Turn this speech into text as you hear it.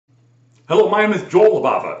Hello, my name is Joel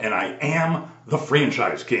Libava, and I am the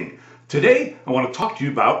Franchise King. Today, I want to talk to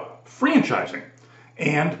you about franchising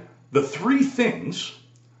and the three things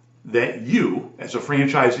that you, as a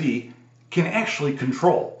franchisee, can actually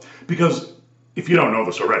control. Because if you don't know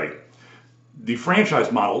this already, the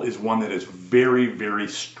franchise model is one that is very, very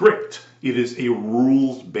strict. It is a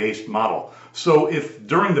rules-based model. So if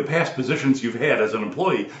during the past positions you've had as an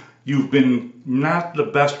employee, you've been not the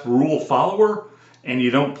best rule follower, and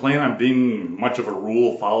you don't plan on being much of a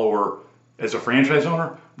rule follower as a franchise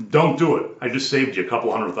owner, don't do it. I just saved you a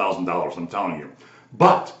couple $100,000, I'm telling you.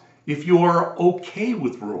 But if you are okay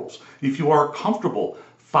with rules, if you are comfortable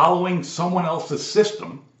following someone else's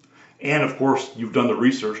system, and of course you've done the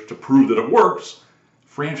research to prove that it works,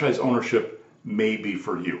 franchise ownership may be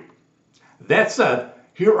for you. That said,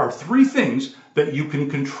 here are three things that you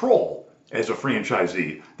can control as a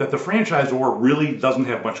franchisee that the franchisor really doesn't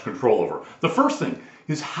have much control over. The first thing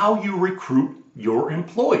is how you recruit your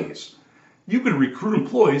employees. You can recruit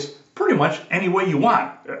employees pretty much any way you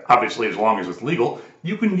want, obviously as long as it's legal.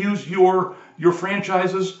 You can use your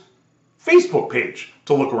franchise's Facebook page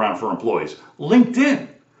to look around for employees. LinkedIn.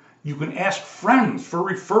 You can ask friends for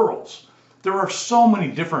referrals. There are so many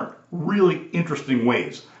different really interesting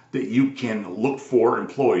ways that you can look for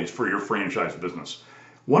employees for your franchise business.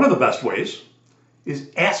 One of the best ways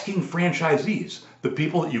is asking franchisees, the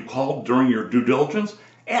people that you called during your due diligence,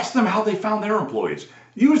 ask them how they found their employees.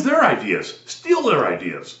 Use their ideas, steal their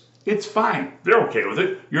ideas. It's fine. They're okay with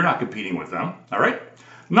it. You're not competing with them, all right?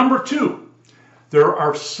 Number two, there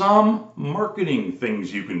are some marketing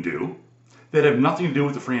things you can do that have nothing to do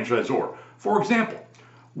with the franchisor. For example,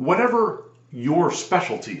 whatever your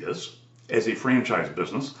specialty is as a franchise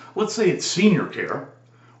business, let's say it's senior care,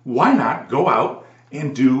 why not go out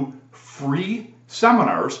and do free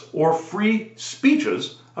seminars or free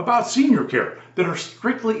speeches about senior care that are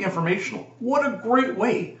strictly informational? What a great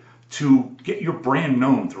way to get your brand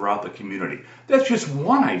known throughout the community. That's just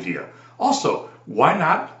one idea. Also, why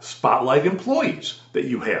not spotlight employees that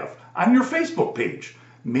you have on your Facebook page?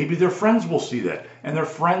 Maybe their friends will see that, and their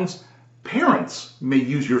friends' parents may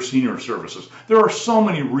use your senior services. There are so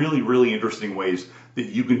many really, really interesting ways that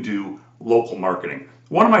you can do local marketing.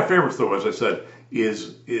 One of my favorites, though, as I said,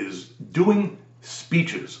 is doing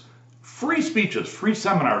speeches, free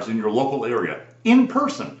seminars in your local area, in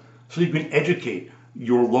person, so you can educate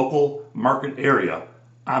your local market area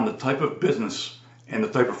on the type of business and the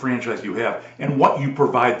type of franchise you have and what you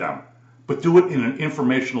provide them. But do it in an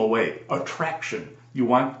informational way. Attraction. You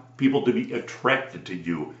want people to be attracted to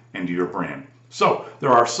you and to your brand. So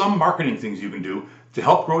there are some marketing things you can do to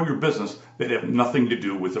help grow your business that have nothing to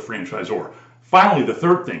do with the franchisor. Finally, the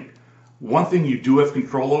third thing, one thing you do have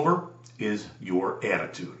control over is your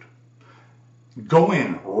attitude. Go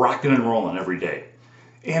in rocking and rolling every day.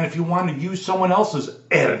 And if you want to use someone else's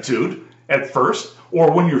attitude at first,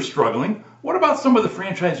 or when you're struggling, what about some of the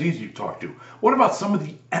franchisees you've talked to? What about some of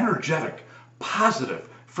the energetic, positive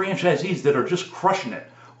franchisees that are just crushing it?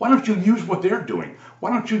 Why don't you use what they're doing?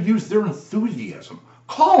 Why don't you use their enthusiasm?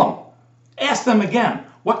 Call them. Ask them again.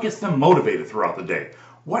 What gets them motivated throughout the day?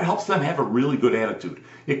 What helps them have a really good attitude?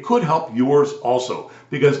 It could help yours also,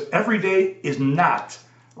 because every day is not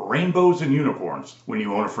rainbows and unicorns when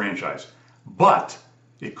you own a franchise. But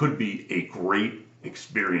it could be a great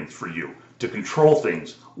experience for you to control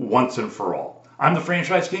things once and for all. I'm the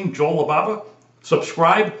Franchise King, Joel Libava.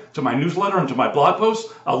 Subscribe to my newsletter and to my blog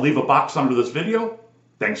posts. I'll leave a box under this video.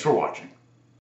 Thanks for watching.